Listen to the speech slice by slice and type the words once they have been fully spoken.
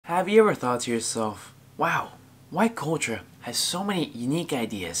Have you ever thought to yourself, wow, white culture has so many unique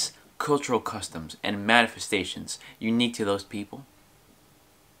ideas, cultural customs, and manifestations unique to those people?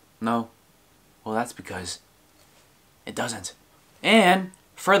 No? Well, that's because it doesn't. And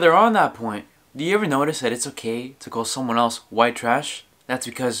further on that point, do you ever notice that it's okay to call someone else white trash? That's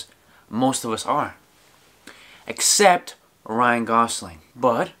because most of us are. Except Ryan Gosling.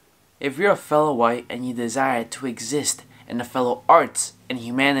 But if you're a fellow white and you desire to exist in the fellow arts and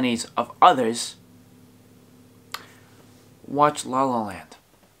humanities of others, watch La La Land.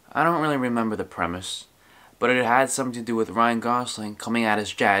 I don't really remember the premise, but it had something to do with Ryan Gosling coming out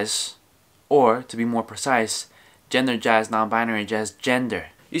as jazz, or to be more precise, gender jazz, non-binary jazz, gender.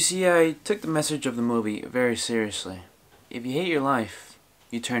 You see, I took the message of the movie very seriously. If you hate your life,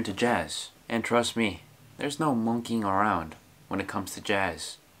 you turn to jazz. And trust me, there's no monkeying around when it comes to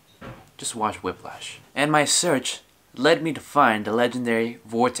jazz. Just watch Whiplash. And my search led me to find the legendary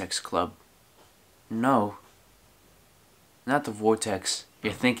Vortex Club. No, not the Vortex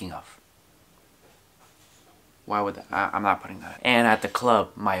you're thinking of. Why would that? I'm not putting that. And at the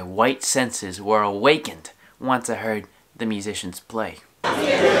club, my white senses were awakened once I heard the musicians play.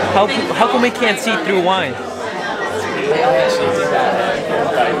 How come we can't see through wine?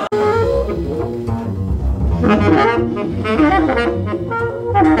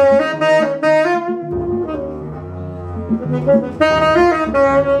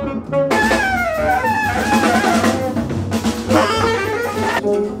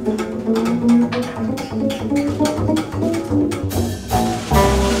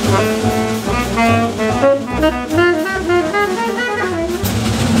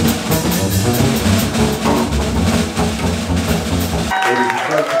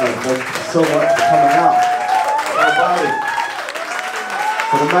 So much coming out.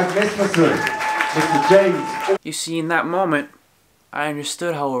 For the magnificent Mr. James. You see, in that moment, I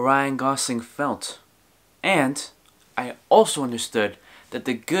understood how Ryan Gosling felt. And I also understood that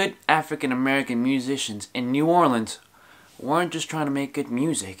the good African American musicians in New Orleans weren't just trying to make good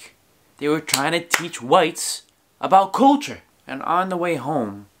music. They were trying to teach whites about culture. And on the way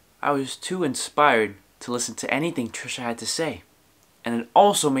home, I was too inspired to listen to anything Trisha had to say. And it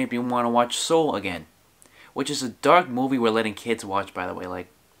also made me want to watch Soul again, which is a dark movie we're letting kids watch, by the way. Like,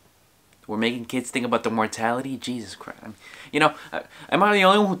 we're making kids think about the mortality. Jesus Christ. You know, am I the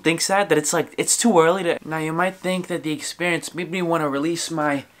only one who thinks that? That it's like, it's too early to... Now, you might think that the experience made me want to release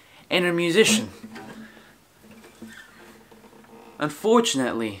my inner musician.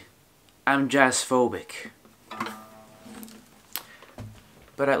 Unfortunately, I'm jazz phobic.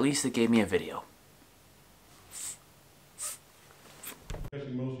 But at least it gave me a video.